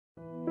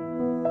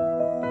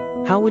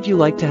How would you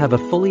like to have a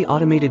fully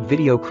automated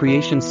video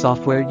creation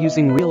software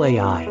using real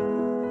AI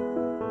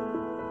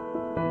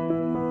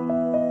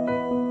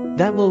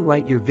that will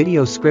write your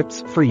video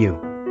scripts for you?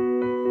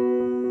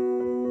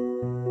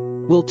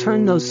 We'll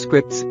turn those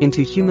scripts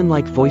into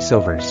human-like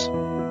voiceovers.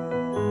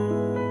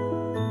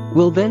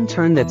 We'll then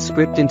turn that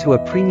script into a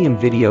premium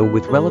video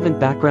with relevant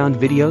background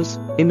videos,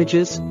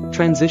 images,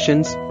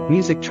 transitions,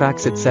 music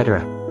tracks,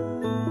 etc.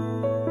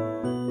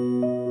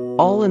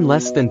 All in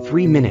less than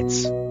 3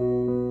 minutes.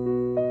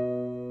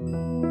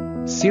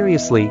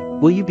 Seriously,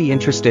 will you be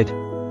interested?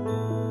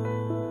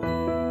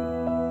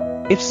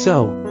 If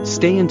so,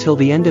 stay until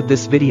the end of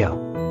this video,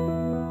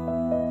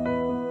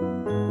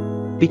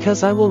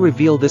 because I will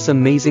reveal this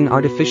amazing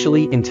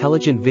artificially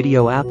intelligent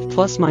video app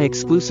plus my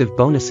exclusive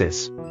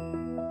bonuses.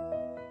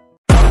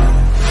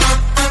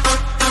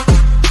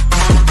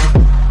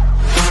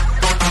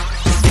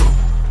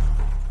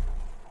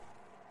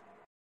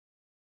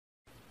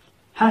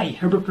 Hi,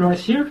 Herbert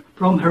Flores here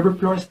from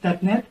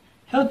herbertflores.net,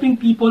 helping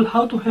people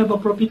how to have a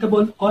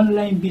profitable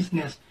online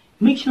business.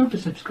 Make sure to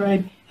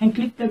subscribe and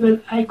click the bell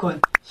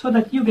icon so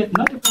that you get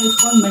notified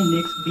on my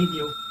next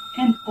video.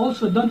 And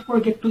also don't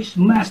forget to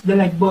smash the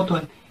like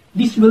button.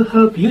 This will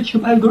help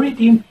YouTube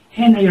algorithm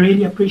and I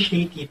really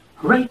appreciate it.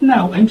 Right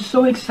now, I'm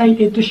so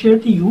excited to share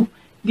to you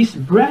this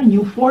brand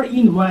new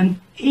 4-in-1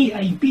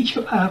 AI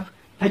video app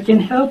that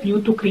can help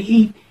you to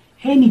create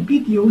any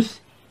videos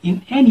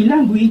in any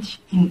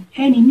language, in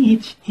any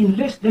niche, in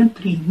less than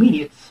 3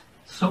 minutes.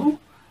 So,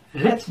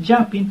 let's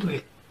jump into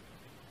it.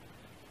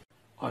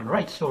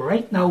 Alright, so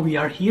right now we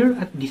are here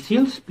at the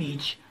sales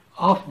page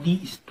of the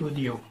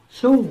Stoodaio.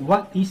 So,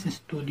 what is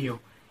Stoodaio?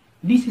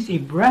 This is a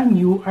brand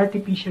new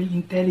artificial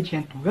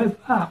intelligent web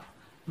app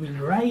will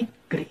write,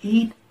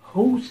 create,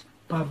 host,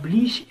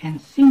 publish, and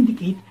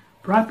syndicate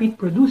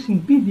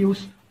profit-producing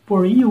videos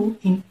for you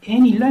in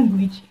any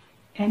language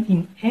and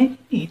in any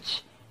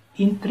niche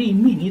in 3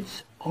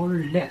 minutes or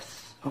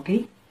less.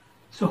 Okay,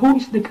 so who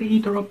is the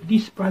creator of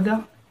this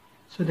product?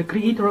 So the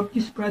creator of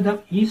this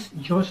product is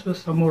Joshua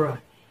Samura.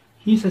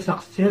 He's a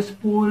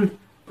successful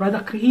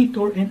product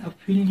creator and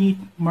affiliate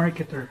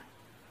marketer.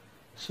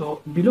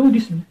 So below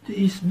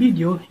this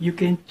video you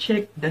can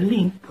check the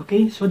link,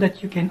 okay, so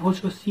that you can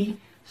also see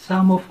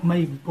some of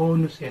my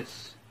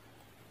bonuses.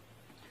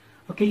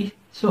 Okay,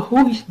 so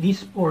who is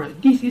this for?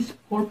 This is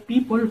for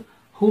people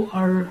who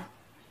are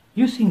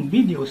using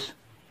videos.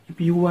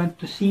 If you want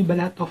to save a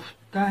lot of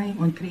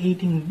time on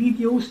creating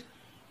videos,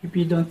 if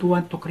you don't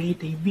want to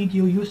create a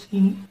video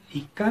using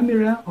a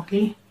camera,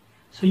 okay,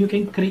 so you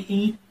can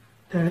create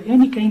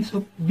any kinds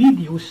of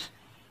videos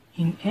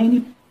in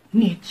any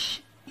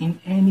niche, in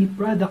any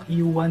product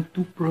you want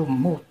to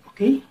promote,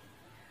 okay,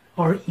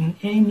 or in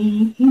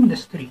any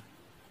industry.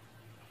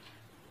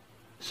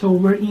 So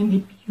wherein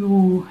if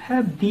you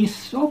have this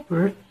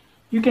software,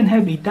 you can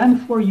have a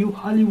done-for-you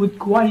Hollywood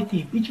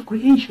quality video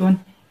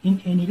creation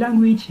in any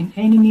language, in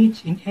any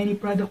niche, in any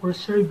product or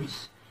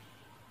service.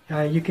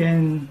 You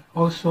can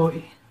also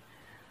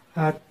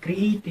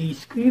create a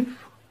script,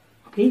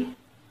 okay,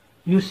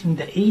 using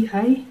the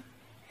AI,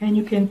 and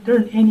you can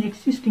turn any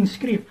existing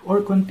script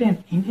or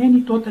content in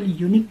any totally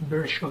unique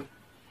version.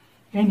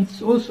 And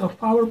it's also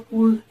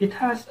powerful. It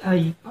has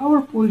a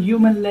powerful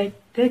human-like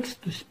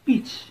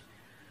text-to-speech,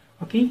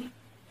 okay,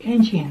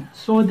 engine.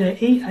 So the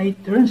AI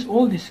turns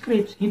all the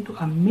scripts into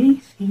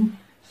amazing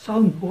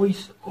sound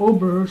voice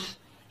overs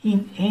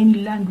in any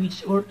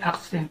language or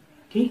accent.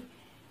 Okay,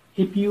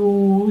 if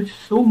you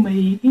saw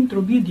my intro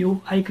video,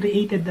 I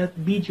created that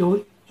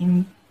video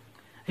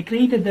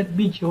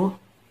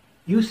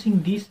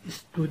using this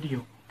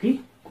Stoodaio.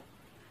 Okay,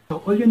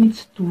 so all you need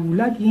to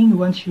log in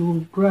once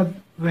you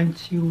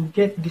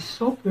get this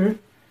software.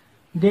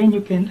 Then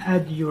you can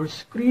add your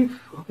script,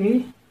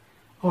 okay,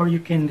 or you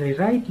can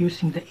rewrite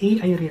using the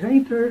AI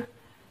rewriter.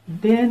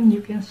 Then you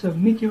can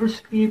submit your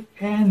script,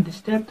 and the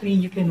step 3,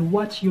 you can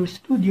watch your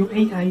Stoodaio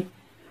AI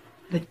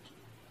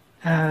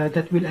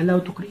that will allow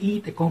to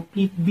create a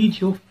complete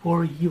video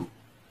for you.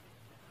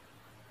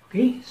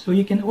 Okay, so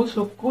you can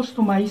also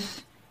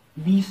customize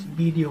this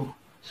video.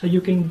 So you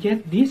can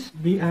get this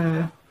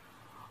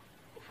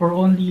for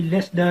only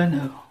less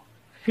than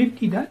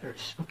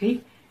 $50.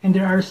 Okay, and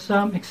there are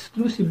some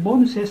exclusive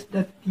bonuses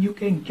that you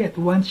can get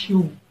once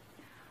you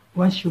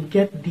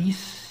get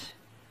this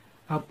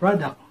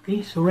product.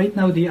 Okay, so right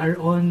now they are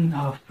on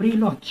free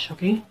launch.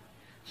 Okay,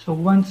 so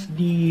once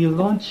the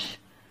launch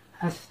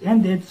has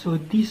ended, so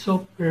this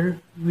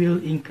software will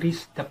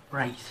increase the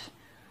price.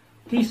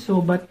 Okay, so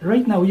but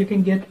right now you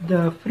can get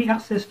the free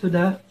access to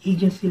the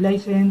agency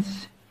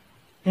license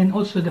and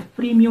also the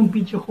premium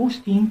video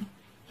hosting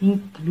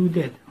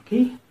included,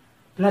 okay,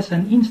 plus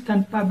an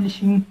instant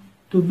publishing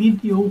to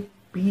video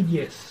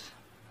pages.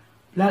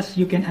 Plus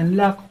you can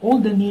unlock all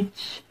the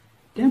niche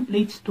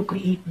templates to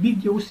create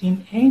videos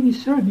in any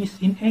service,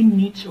 in any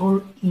niche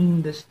or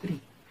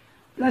industry.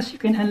 Plus you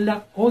can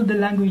unlock all the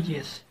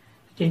languages.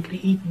 You can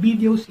create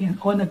videos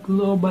on a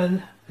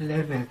global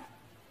level.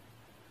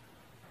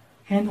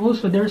 And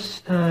also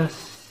there's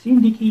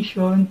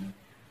syndication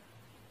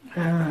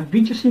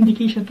video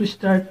syndication to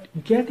start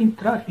getting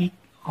traffic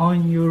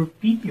on your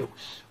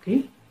videos.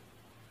 Okay,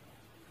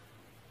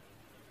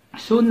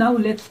 so now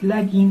let's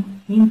log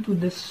into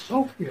the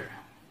software.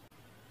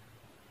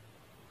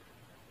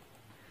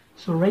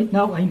 So right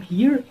now I'm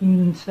here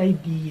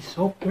inside the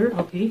software.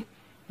 Okay,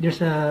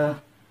 there's a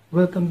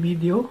welcome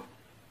video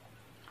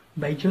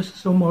by Joseph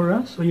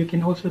Somora, so you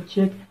can also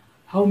check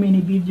how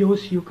many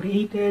videos you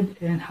created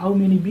and how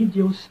many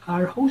videos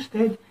are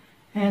hosted,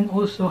 and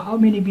also how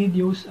many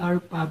videos are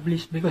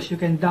published, because you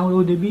can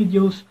download the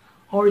videos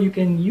or you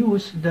can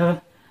use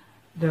the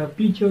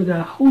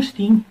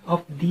hosting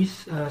of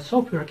this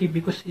software. Okay,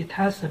 because it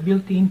has a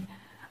built-in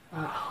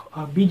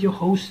video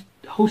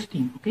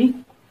hosting. Okay,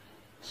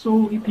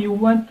 so if you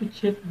want to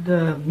check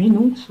the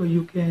menu, so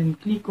you can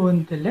click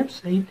on the left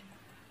side,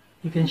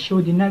 you can show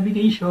the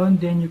navigation,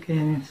 then you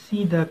can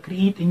see the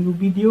create a new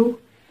video.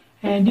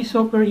 And this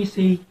software is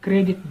a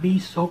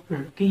credit-based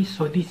software. Okay,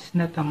 so this is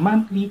not a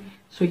monthly,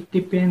 so it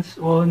depends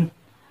on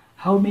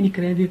how many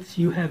credits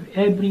you have.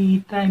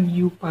 Every time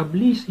you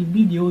publish a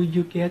video,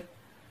 you get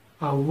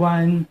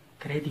 1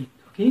 credit.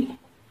 Okay,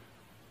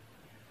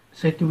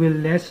 so it will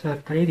less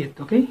credit.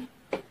 Okay,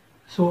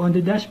 so on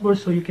the dashboard,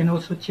 so you can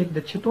also check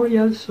the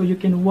tutorials, so you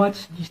can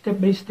watch the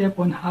step-by-step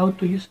on how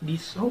to use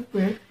this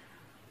software.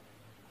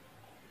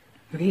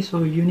 Okay,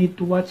 so you need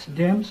to watch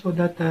them so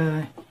that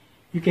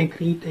you can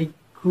create a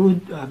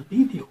good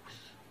videos.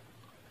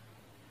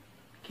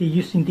 Okay,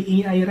 using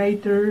the AI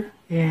writer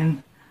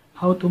and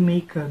how to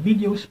make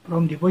videos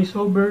from the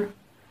voiceover,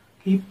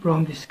 okay,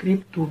 from the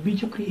script to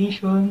video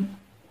creation,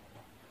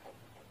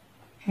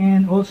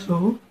 and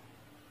also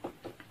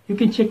you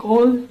can check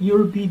all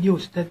your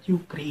videos that you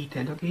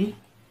created. Okay.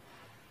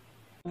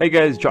 Hey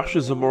guys,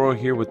 Joshua Zamora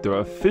here with the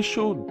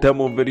official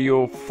demo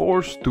video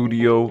for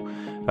Stoodaio.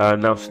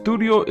 Now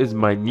Stoodaio is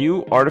my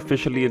new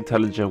artificially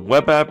intelligent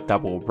web app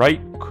that will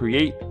write,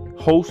 create,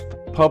 host,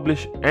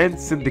 publish, and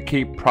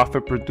syndicate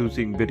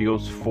profit-producing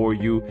videos for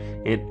you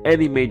in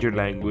any major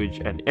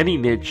language and any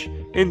niche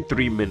in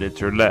 3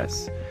 minutes or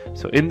less.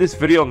 So in this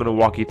video, I'm going to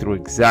walk you through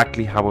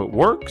exactly how it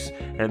works,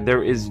 and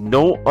there is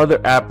no other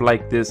app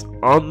like this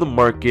on the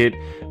market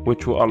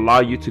which will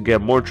allow you to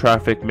get more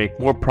traffic, make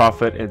more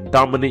profit, and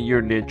dominate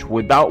your niche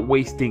without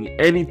wasting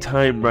any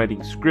time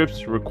writing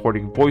scripts,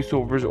 recording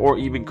voiceovers, or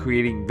even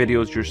creating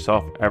videos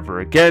yourself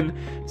ever again,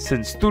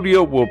 since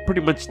Stoodaio will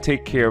pretty much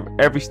take care of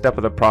every step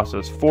of the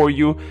process for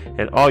you,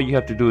 and all you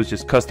have to do is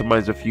just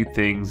customize a few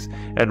things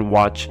and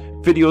watch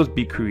videos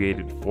be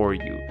created for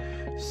you.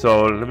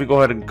 So let me go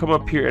ahead and come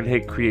up here and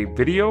hit create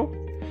video.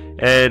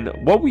 And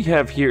what we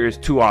have here is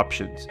 2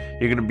 options.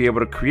 You're going to be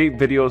able to create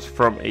videos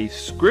from a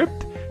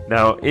script.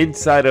 Now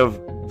inside of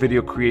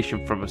video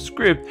creation from a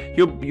script,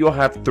 you'll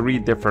have 3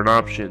 different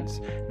options.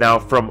 Now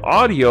from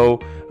audio,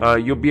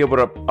 you'll be able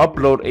to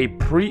upload a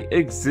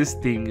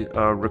pre-existing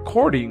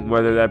recording,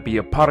 whether that be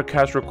a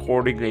podcast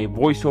recording, a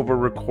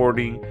voiceover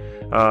recording,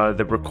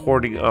 the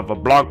recording of a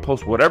blog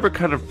post, whatever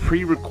kind of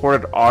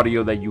pre-recorded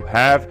audio that you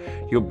have,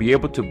 you'll be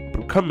able to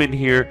come in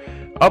here,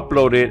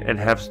 upload it, and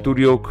have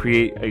Stoodaio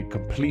create a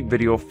complete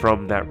video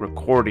from that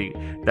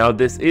recording. Now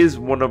this is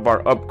one of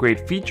our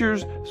upgrade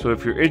features, so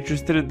if you're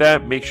interested in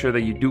that, make sure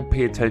that you do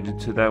pay attention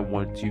to that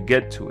once you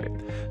get to it.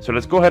 So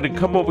let's go ahead and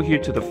come over here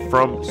to the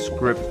from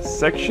script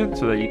section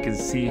so that you can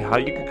see how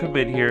you can come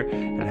in here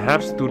and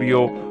have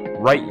Stoodaio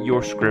write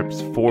your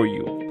scripts for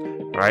you.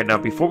 Alright, now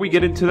before we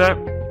get into that,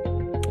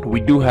 we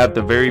do have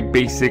the very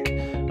basic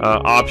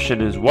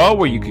option as well,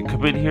 where you can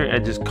come in here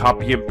and just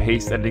copy and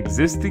paste an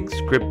existing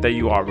script that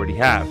you already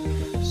have.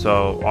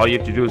 So all you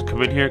have to do is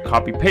come in here,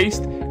 copy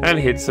paste, and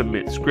hit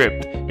submit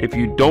script. If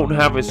you don't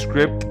have a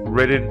script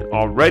written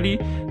already,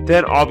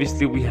 then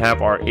obviously we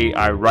have our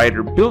AI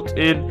writer built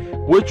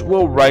in, which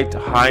will write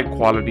high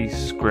quality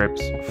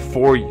scripts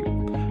for you.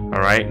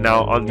 Alright,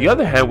 now on the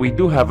other hand, we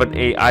do have an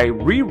AI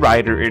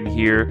rewriter in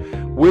here,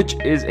 which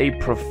is a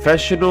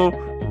professional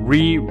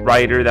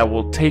rewriter that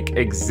will take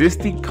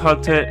existing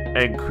content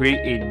and create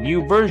a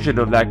new version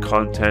of that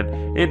content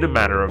in a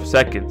matter of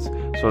seconds.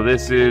 So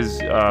this is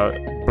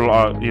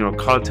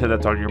content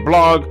that's on your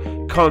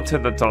blog,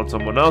 content that's on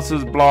someone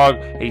else's blog,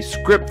 a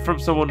script from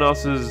someone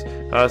else's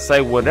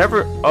site,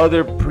 whatever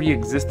other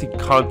pre-existing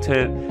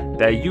content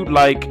that you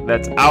like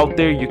that's out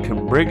there, you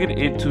can bring it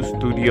into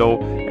Stoodaio,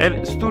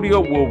 and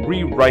Stoodaio will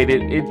rewrite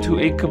it into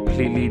a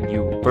completely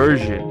new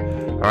version.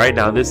 Alright,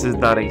 now this is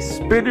not a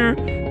spinner.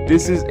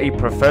 This is a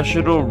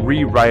professional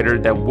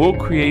rewriter that will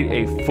create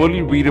a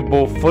fully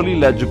readable, fully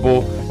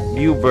legible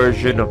new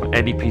version of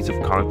any piece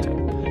of content.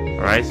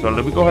 Alright, so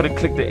let me go ahead and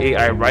click the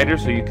AI writer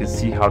so you can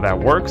see how that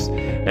works.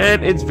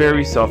 And it's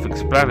very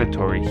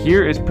self-explanatory.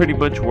 Here is pretty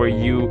much where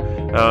you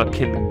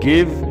can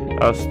give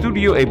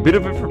Stoodaio a bit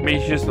of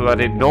information so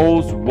that it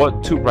knows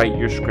what to write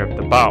your script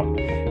about.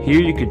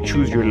 Here you can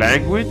choose your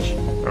language.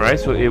 Alright,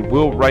 so it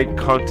will write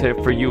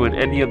content for you in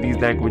any of these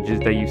languages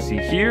that you see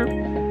here.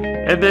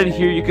 And then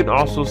here you can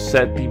also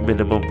set the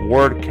minimum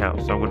word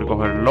count. So I'm going to go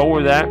ahead and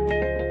lower that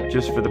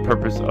just for the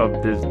purpose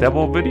of this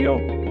demo video,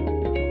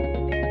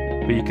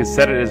 but you can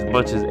set it as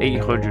much as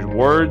 800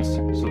 words.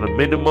 So the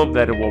minimum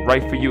that it will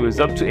write for you is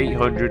up to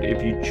 800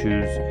 if you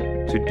choose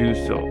to do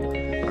so.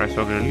 All right,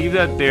 so I'm going to leave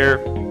that there,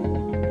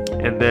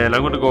 and then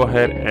I'm going to go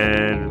ahead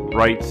and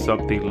write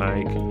something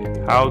like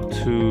how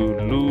to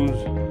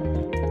lose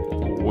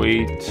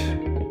weight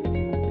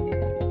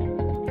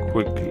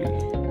quickly.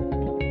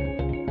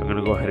 I'm going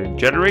to go ahead and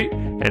generate,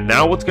 and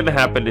now what's going to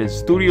happen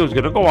is Stoodaio is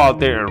going to go out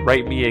there and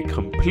write me a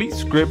complete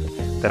script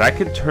that I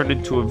can turn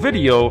into a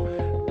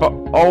video, but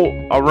all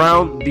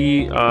around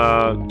the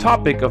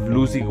topic of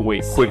losing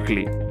weight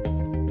quickly.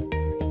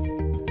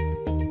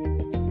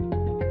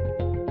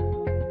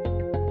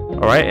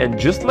 Alright, and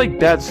just like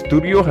that,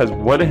 Stoodaio has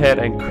went ahead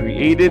and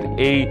created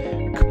a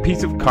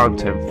piece of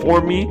content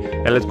for me,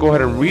 and let's go ahead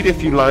and read a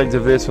few lines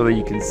of this so that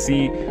you can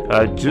see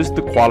just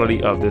the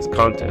quality of this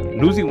content.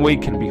 Losing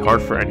weight can be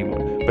hard for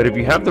anyone, but if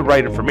you have the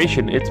right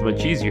information, it's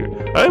much easier.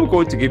 I am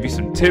going to give you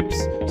some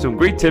tips, some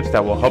great tips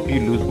that will help you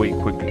lose weight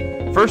quickly.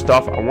 First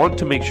off, I want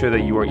to make sure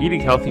that you are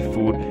eating healthy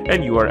food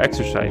and you are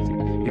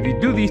exercising. If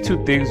you do these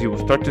two things, you will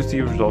start to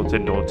see results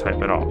in no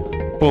time at all.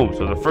 Boom,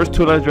 so the first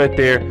two lines right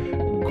there,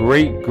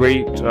 great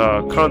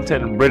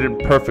content written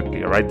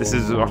perfectly. All right, this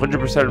is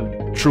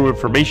 100% true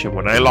information.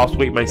 When I lost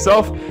weight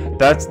myself,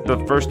 that's the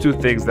first two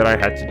things that I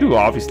had to do.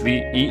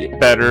 Obviously, eat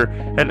better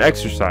and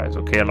exercise.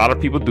 Okay, a lot of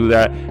people do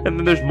that, and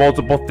then there's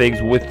multiple things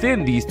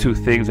within these two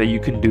things that you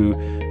can do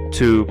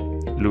to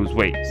lose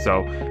weight.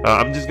 So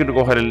I'm just gonna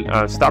go ahead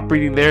and stop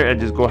reading there and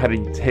just go ahead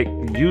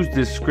and use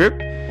this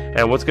script.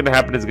 And what's going to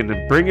happen is going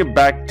to bring it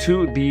back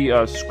to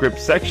the script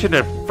section,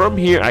 and from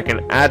here I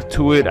can add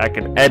to it, I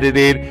can edit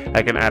it,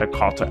 I can add a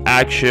call to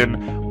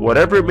action,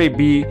 whatever it may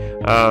be.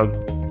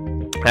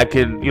 I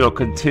can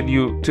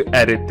continue to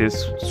edit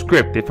this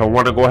script. If I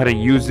want to go ahead and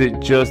use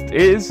it just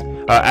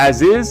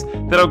as is,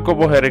 then I'll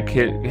go ahead and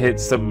hit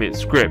submit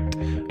script.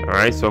 All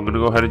right, so I'm going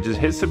to go ahead and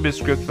just hit submit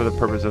script for the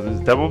purpose of this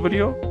demo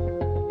video.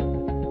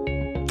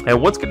 And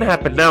what's going to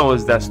happen now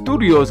is that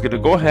Stoodaio is going to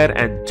go ahead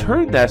and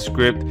turn that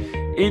script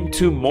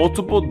into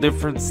multiple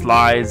different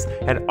slides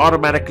and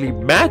automatically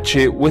match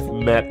it with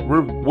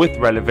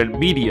relevant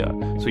media.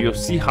 So you'll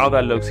see how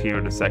that looks here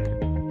in a second.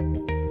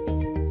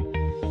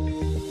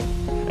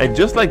 And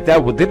just like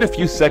that, within a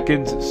few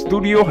seconds,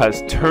 Stoodaio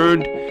has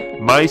turned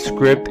my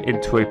script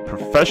into a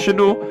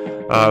professional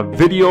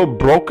video,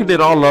 broken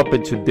it all up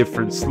into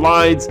different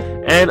slides,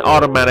 and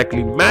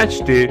automatically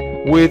matched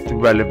it with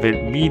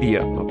relevant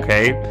media.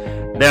 Okay,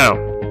 now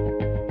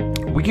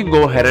we can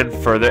go ahead and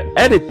further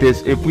edit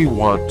this if we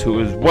want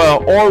to as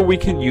well, or we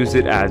can use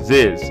it as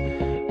is.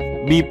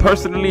 Me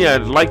personally,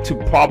 I'd like to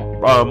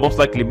most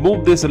likely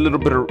move this a little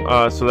bit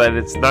so that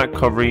it's not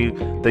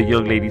covering the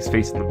young lady's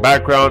face in the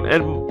background,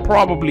 and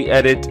probably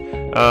edit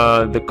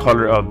the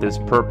color of this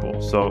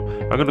purple. So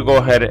I'm going to go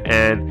ahead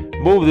and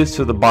move this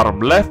to the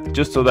bottom left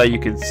just so that you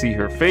can see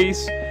her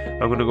face.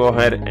 I'm going to go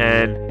ahead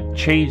and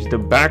change the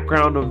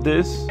background of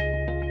this.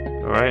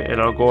 Alright,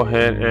 and I'll go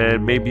ahead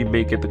and maybe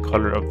make it the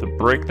color of the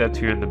brick that's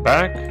here in the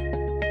back.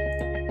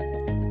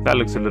 That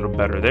looks a little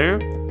better there.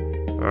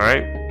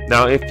 Alright,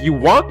 now if you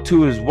want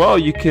to as well,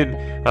 you can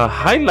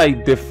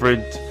highlight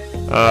different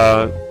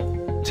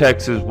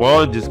text as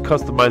well and just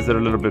customize it a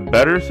little bit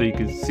better. So you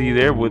can see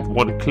there with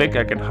one click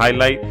I can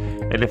highlight,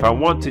 and if I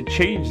want to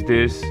change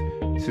this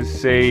to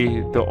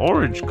say the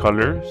orange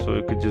color so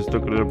it could just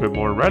look a little bit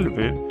more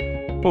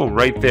relevant, boom,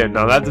 right there.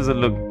 Now that doesn't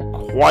look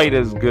quite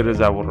as good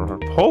as I would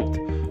have hoped,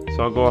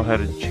 so I'll go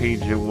ahead and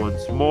change it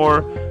once more,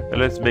 and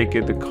let's make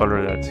it the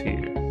color that's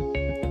here.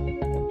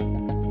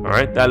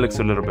 Alright, that looks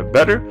a little bit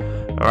better.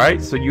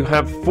 Alright, so you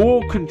have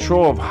full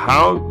control of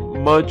how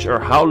much or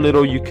how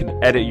little you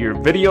can edit your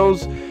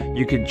videos.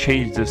 You can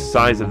change the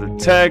size of the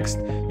text.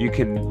 You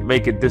can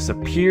make it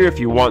disappear if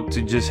you want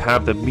to just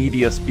have the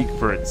media speak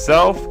for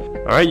itself.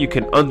 Alright, you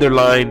can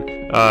underline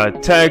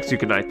text, you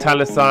can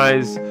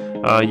italicize,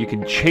 you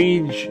can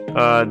change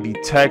the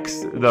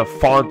text, the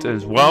font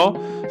as well.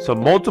 So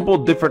multiple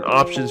different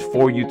options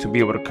for you to be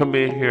able to come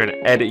in here and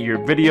edit your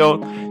video.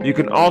 You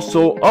can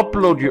also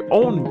upload your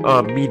own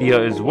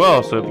media as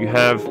well. So if you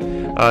have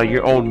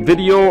your own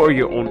video or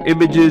your own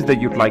images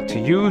that you'd like to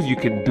use, you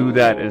can do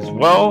that as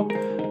well.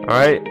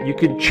 Alright, you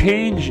can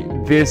change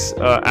this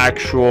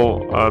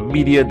actual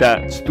media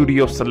that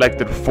Stoodaio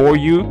selected for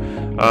you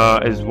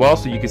as well.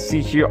 So you can see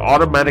here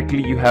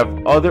automatically you have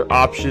other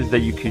options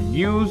that you can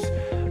use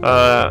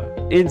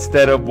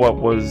instead of what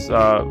was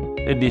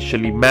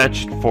initially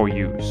matched for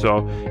you.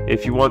 So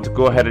if you want to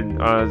go ahead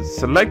and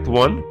select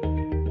one,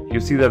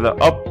 you'll see that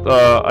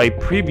a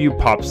preview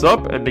pops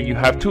up, and then you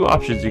have two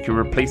options. You can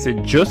replace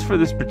it just for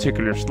this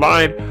particular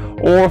slide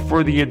or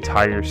for the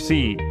entire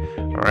scene.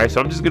 Alright,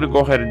 so I'm just going to go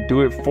ahead and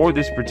do it for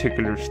this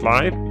particular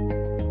slide.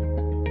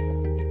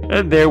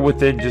 And there,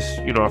 within just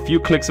a few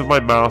clicks of my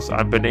mouse,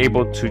 I've been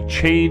able to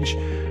change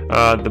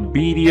the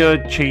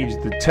media, change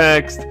the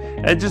text,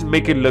 and just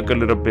make it look a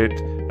little bit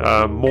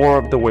more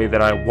of the way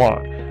that I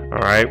want.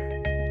 Alright,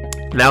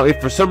 now if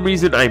for some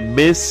reason I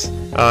miss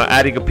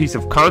adding a piece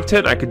of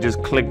content, I can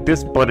just click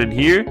this button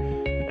here,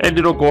 and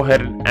it'll go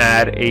ahead and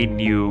add a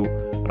new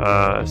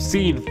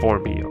scene for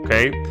me.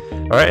 Okay,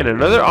 all right. And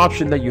another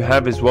option that you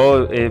have as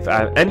well, if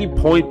at any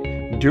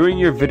point during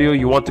your video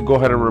you want to go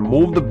ahead and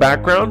remove the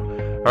background,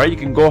 all right, you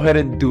can go ahead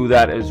and do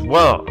that as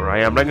well. All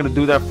right, I'm not going to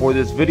do that for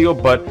this video,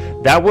 but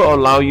that will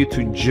allow you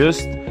to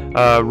just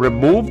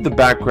remove the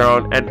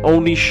background and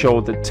only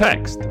show the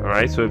text. All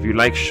right, so if you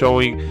like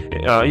showing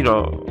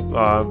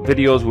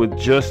videos with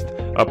just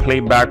a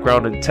plain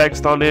background and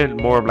text on it,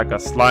 more of like a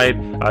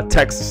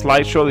text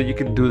slideshow, that you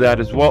can do that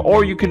as well,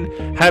 or you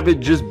can have it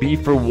just be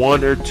for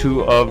one or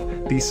two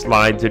of these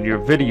slides in your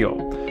video.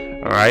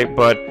 All right,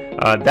 but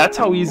that's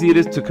how easy it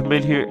is to come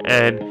in here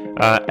and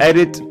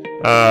edit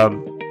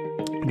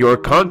your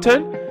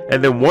content.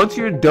 And then once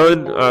you're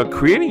done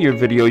creating your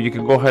video, you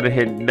can go ahead and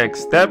hit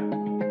next step.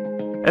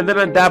 And then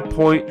at that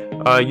point,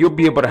 you'll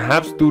be able to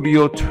have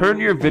Stoodaio turn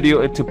your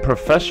video into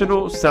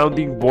professional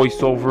sounding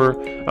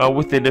voiceover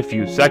within a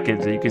few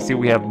seconds. And you can see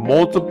we have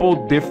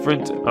multiple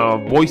different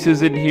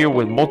voices in here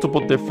with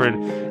multiple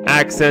different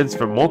accents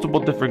from multiple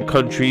different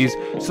countries,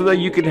 so that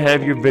you can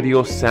have your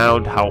video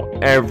sound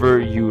however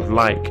you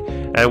like.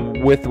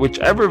 And with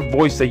whichever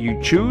voice that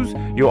you choose,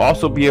 you'll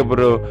also be able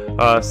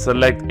to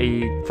select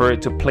for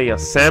it to play a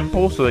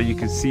sample so that you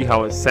can see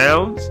how it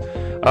sounds.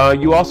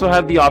 You also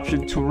have the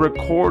option to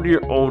record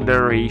your own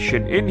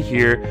narration in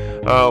here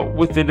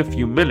within a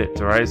few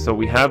minutes. All right, so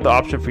we have the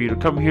option for you to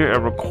come here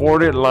and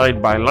record it line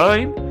by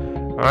line.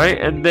 All right,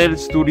 and then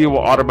Stoodaio will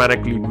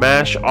automatically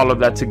mash all of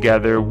that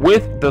together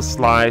with the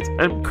slides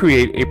and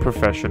create a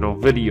professional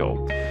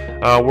video.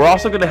 We're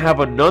also going to have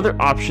another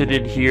option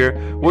in here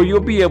where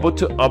you'll be able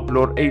to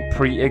upload a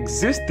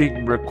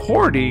pre-existing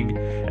recording,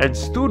 and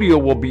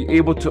Stoodaio will be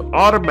able to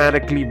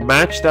automatically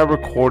match that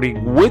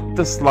recording with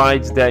the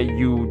slides that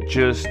you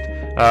just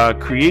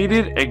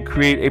created and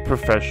create a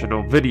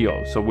professional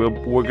video. So we're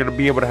going to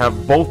be able to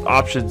have both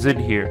options in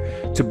here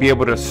to be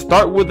able to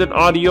start with an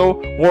audio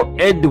or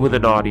end with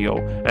an audio,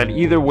 and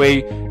either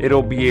way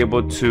it'll be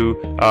able to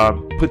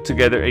put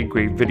together a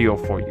great video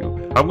for you.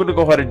 I'm going to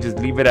go ahead and just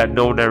leave it at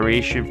no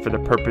narration for the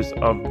purpose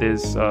of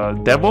this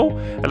demo,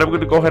 and I'm going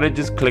to go ahead and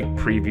just click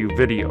preview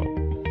video.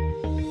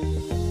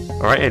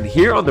 Alright, and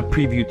here on the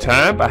preview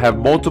tab, I have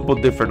multiple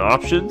different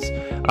options.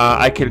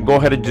 I can go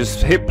ahead and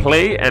just hit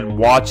play and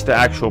watch the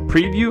actual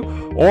preview,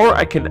 or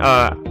I can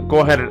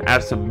go ahead and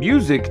add some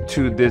music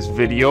to this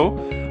video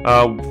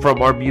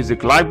from our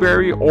music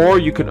library, or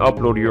you can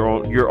upload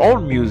your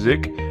own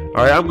music.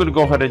 Alright, I'm going to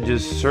go ahead and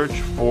just search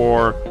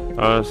for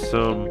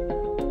some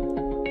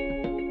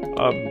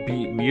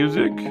upbeat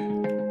music.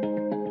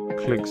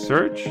 Click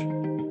search.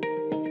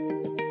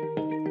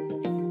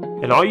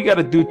 And all you got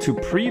to do to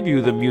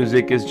preview the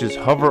music is just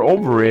hover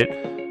over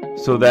it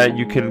so that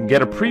you can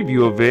get a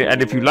preview of it.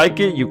 And if you like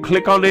it, you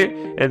click on it,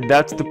 and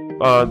that's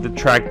the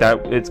track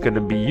that it's going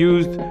to be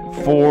used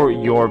for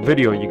your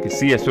video. You can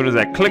see as soon as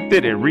I clicked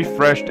it, it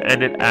refreshed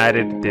and it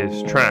added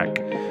this track.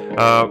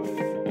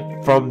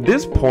 From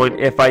this point,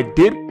 if I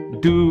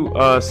did do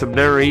some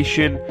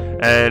narration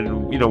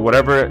and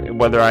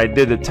whether I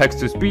did the text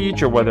to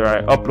speech or whether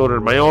I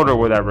uploaded my own or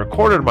whether I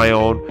recorded my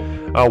own,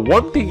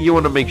 one thing you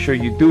want to make sure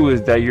you do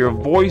is that your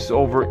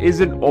voiceover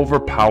isn't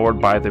overpowered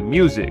by the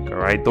music. All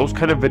right, those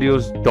kind of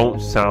videos don't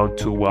sound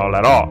too well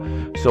at all.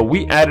 So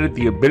we added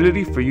the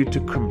ability for you to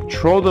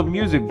control the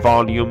music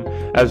volume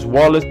as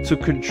well as to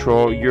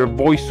control your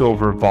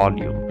voiceover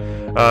volume.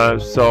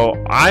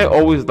 So I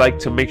always like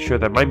to make sure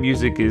that my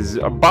music is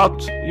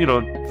about 3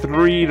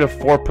 to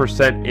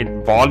 4%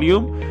 in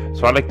volume.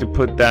 So I like to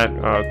put that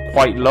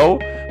quite low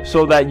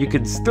so that you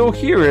can still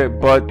hear it,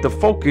 but the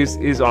focus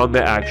is on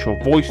the actual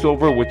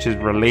voiceover, which is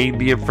relaying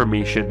the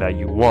information that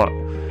you want.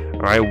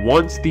 All right,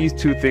 once these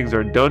two things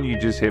are done, you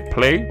just hit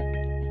play,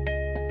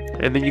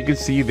 and then you can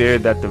see there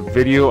that the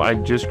video I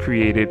just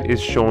created is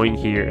showing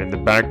here in the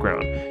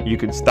background. You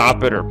can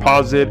stop it or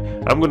pause it.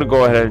 I'm going to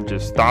go ahead and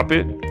just stop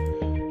it.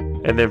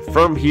 And then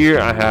from here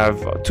I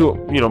have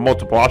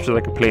multiple options.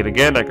 I can play it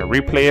again, I can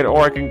replay it,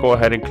 or I can go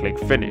ahead and click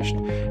finished.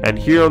 And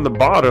here on the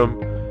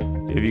bottom,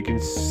 if you can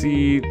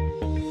see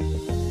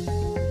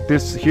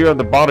this here on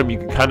the bottom, you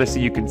can kind of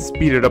see you can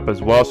speed it up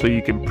as well, so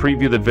you can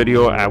preview the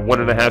video at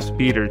 1.5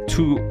 speed or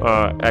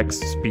 2x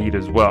speed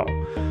as well.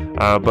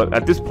 But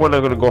at this point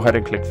I'm going to go ahead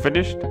and click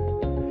finished.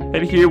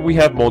 And here we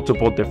have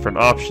multiple different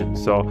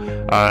options. So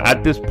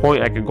at this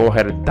point I can go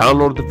ahead and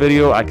download the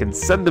video, I can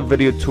send the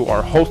video to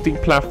our hosting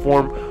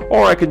platform,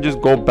 or I can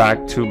just go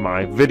back to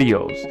my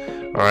videos.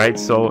 All right,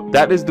 so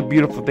that is the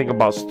beautiful thing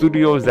about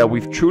Stoodaio, is that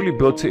we've truly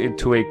built it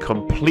into a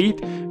complete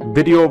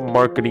video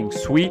marketing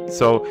suite.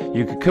 So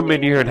you can come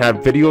in here and have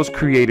videos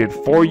created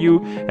for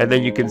you, and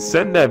then you can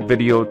send that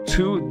video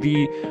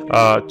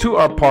to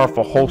our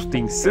powerful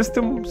hosting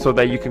system so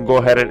that you can go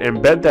ahead and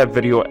embed that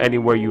video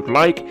anywhere you'd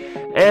like.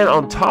 And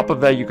on top of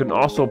that, you can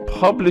also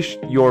publish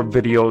your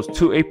videos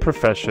to a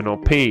professional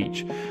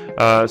page.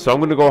 So I'm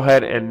going to go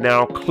ahead and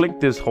now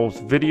click this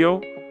host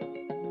video.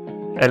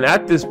 And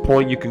at this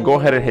point, you can go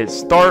ahead and hit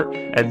start,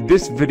 and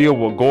this video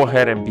will go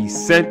ahead and be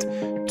sent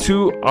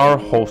to our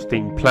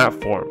hosting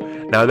platform.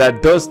 Now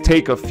that does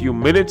take a few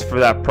minutes for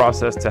that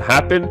process to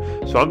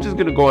happen, so I'm just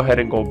gonna go ahead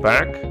and go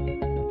back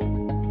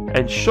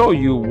and show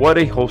you what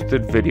a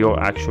hosted video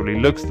actually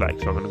looks like.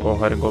 So I'm gonna go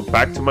ahead and go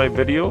back to my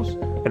videos,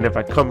 and if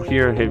I come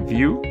here and hit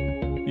view,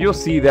 you'll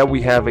see that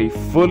we have a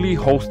fully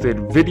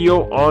hosted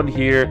video on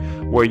here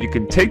where you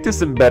can take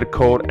this embed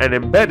code and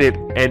embed it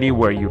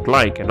anywhere you'd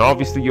like. And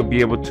obviously you'll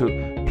be able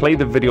to play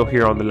the video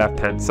here on the left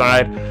hand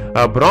side,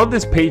 but on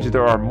this page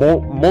there are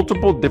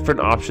multiple different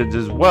options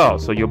as well.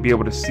 So you'll be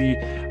able to see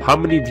how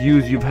many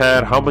views you've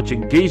had, how much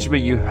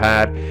engagement you've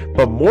had,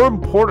 but more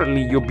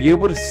importantly you'll be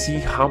able to see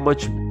how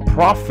much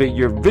profit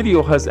your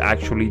video has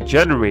actually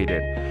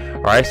generated.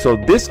 Alright, so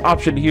this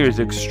option here is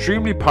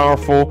extremely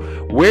powerful,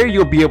 where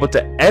you'll be able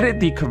to edit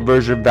the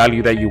conversion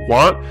value that you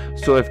want.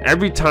 So if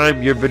every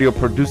time your video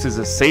produces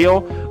a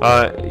sale,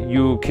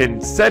 you can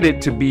set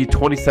it to be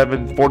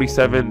 27,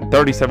 47,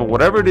 37,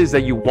 whatever it is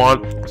that you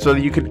want, so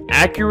that you can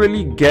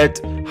accurately get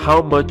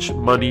how much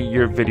money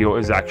your video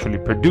is actually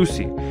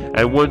producing.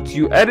 And once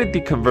you edit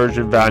the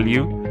conversion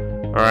value,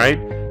 alright,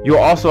 you'll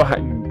also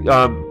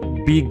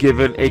be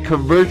given a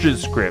conversion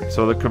script.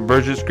 So the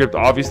conversion script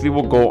obviously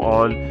will go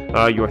on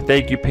your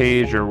thank you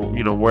page, or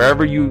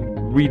wherever you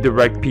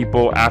redirect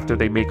people after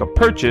they make a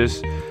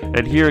purchase.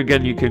 And here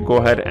again you can go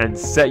ahead and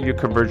set your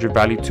conversion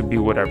value to be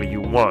whatever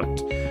you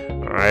want.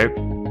 All right,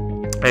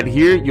 and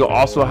here you'll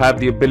also have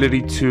the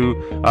ability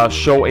to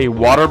show a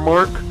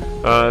watermark.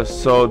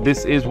 So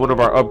this is one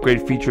of our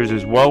upgrade features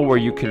as well, where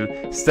you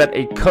can set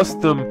a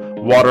custom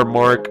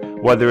watermark,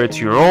 whether it's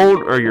your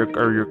own or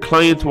your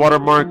client's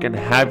watermark, and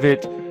have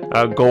it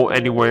go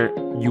anywhere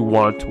you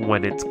want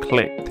when it's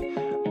clicked.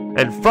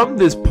 And from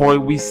this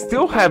point, we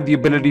still have the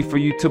ability for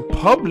you to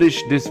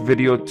publish this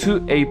video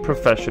to a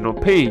professional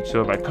page.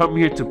 So if I come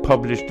here to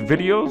published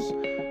videos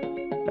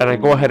and I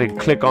go ahead and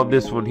click on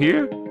this one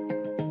here,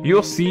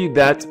 you'll see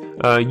that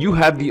you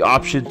have the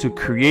option to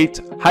create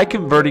high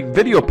converting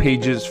video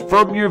pages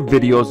from your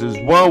videos as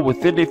well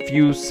within a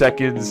few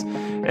seconds,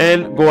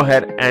 and go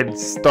ahead and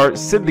start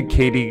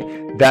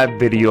syndicating that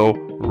video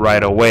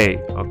right away.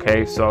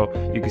 Okay, so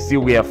you can see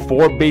we have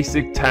 4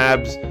 basic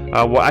tabs,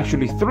 well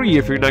actually 3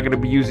 if you're not going to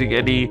be using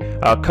any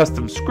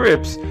custom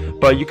scripts,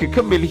 but you can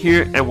come in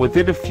here and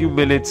within a few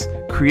minutes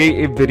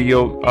create a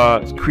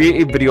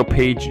video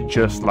page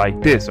just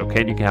like this.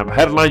 Okay, and you can have a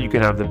headline, you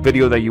can have the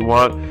video that you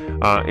want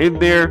in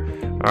there.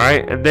 All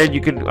right, and then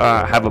you can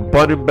have a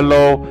button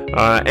below,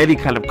 any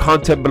kind of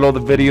content below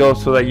the video,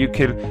 so that you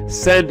can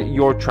send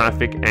your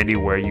traffic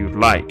anywhere you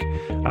like.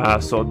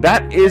 So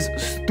that is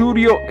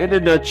Stoodaio in a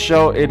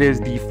nutshell. It is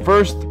the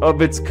first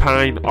of its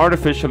kind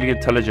artificially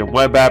intelligent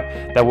web app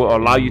that will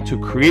allow you to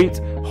create,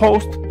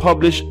 host,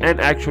 publish,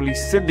 and actually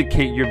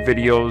syndicate your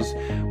videos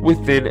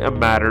within a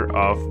matter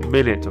of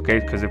minutes. Okay,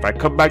 because if I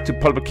come back to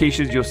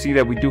publications, you'll see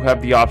that we do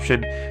have the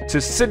option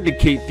to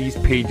syndicate these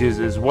pages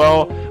as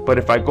well. But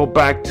if I go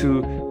back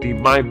to the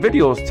My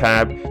Videos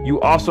tab,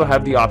 you also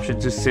have the option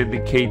to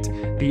syndicate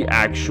the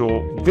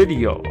actual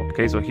video.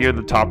 Okay, so here in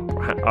the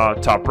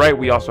top right,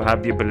 we also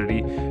have the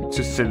ability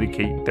to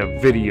syndicate the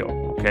video.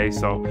 Okay,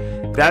 so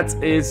that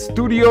is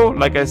Stoodaio.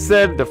 Like I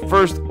said, the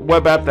first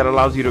web app that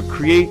allows you to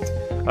create,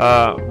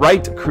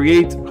 write,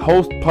 create,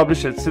 host,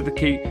 publish, and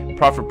syndicate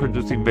profit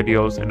producing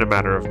videos in a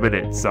matter of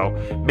minutes. So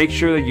make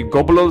sure that you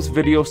go below this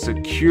video,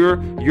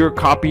 secure your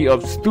copy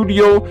of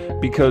Stoodaio,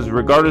 because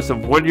regardless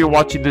of when you're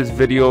watching this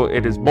video,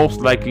 it is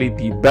most likely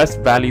the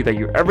best value that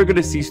you're ever going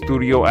to see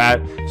Stoodaio at.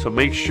 So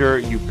make sure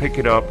you pick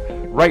it up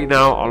right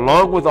now,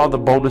 along with all the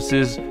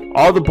bonuses.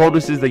 All the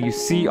bonuses that you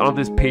see on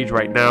this page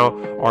right now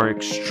are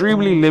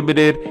extremely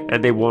limited,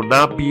 and they will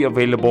not be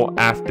available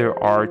after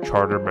our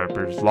charter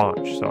members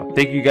launch. So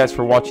thank you guys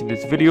for watching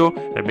this video,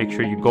 and make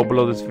sure you go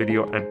below this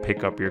video and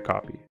pick up your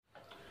copy.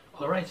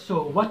 Alright,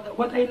 so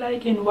what I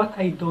like and what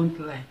I don't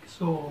like.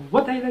 So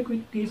what I like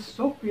with this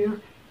software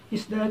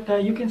is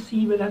that you can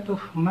save a lot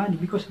of money,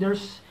 because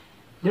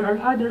there are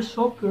other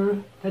software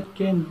that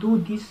can do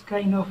this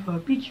kind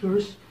of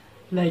features,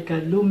 like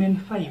Lumen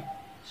 5.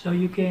 So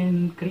you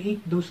can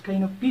create those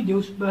kind of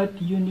videos,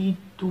 but you need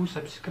to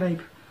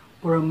subscribe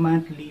for a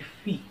monthly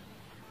fee.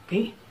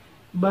 Okay,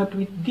 but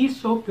with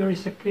this software,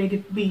 is a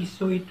credit based,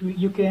 so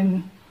you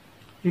can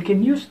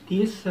use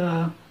this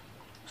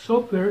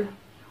software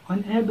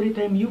on every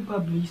time you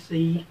publish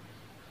a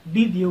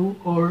video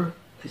or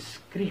a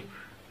script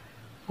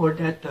for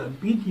that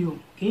video.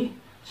 Okay,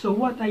 so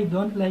what I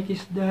don't like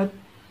is that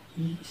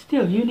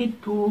still you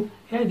need to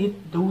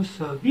edit those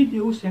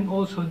videos and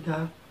also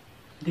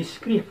the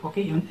script,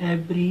 okay, on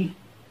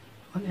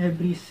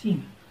every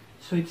scene.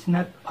 So it's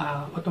not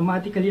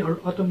automatically or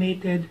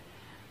automated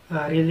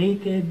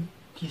related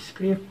the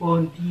script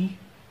on the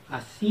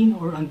scene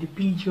or on the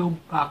video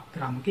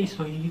background. Okay,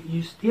 so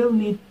you still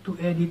need to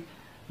edit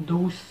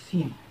those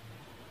scenes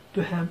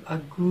to have a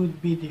good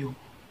video.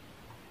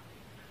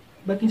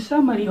 But in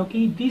summary,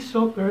 okay, this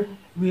software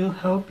will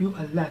help you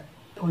a lot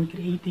on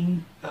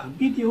creating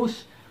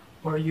videos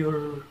for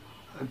your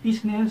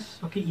business,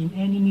 okay, in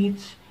any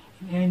needs,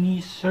 in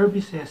any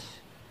services,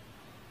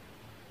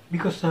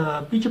 because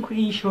video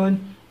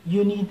creation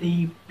you need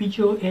a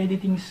video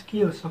editing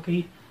skills,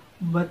 okay?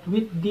 But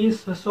with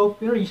this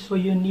software, so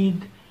you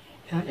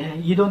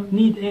don't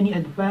need any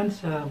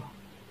advanced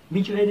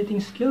video editing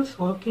skills,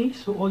 okay?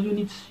 So all you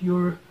need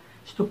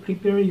is to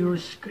prepare your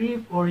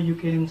script, or you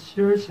can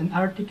search an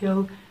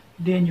article,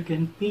 then you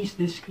can paste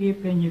the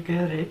script, and you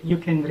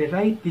can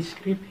rewrite the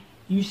script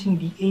using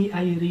the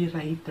AI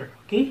rewriter,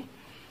 okay?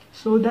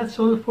 So that's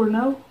all for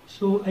now.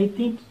 So I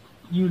think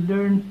you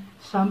learned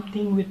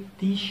something with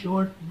this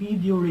short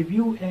video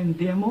review and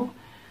demo.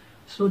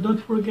 So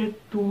don't forget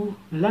to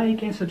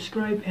like and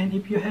subscribe, and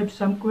if you have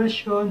some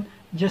question,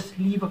 just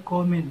leave a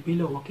comment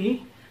below,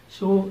 okay?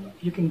 So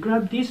you can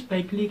grab this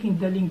by clicking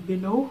the link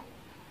below,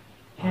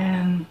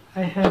 and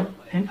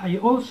I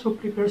also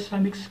prepare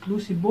some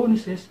exclusive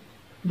bonuses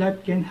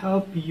that can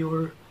help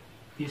your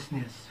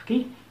business,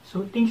 okay?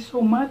 So thanks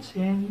so much,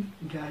 and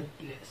God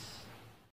bless.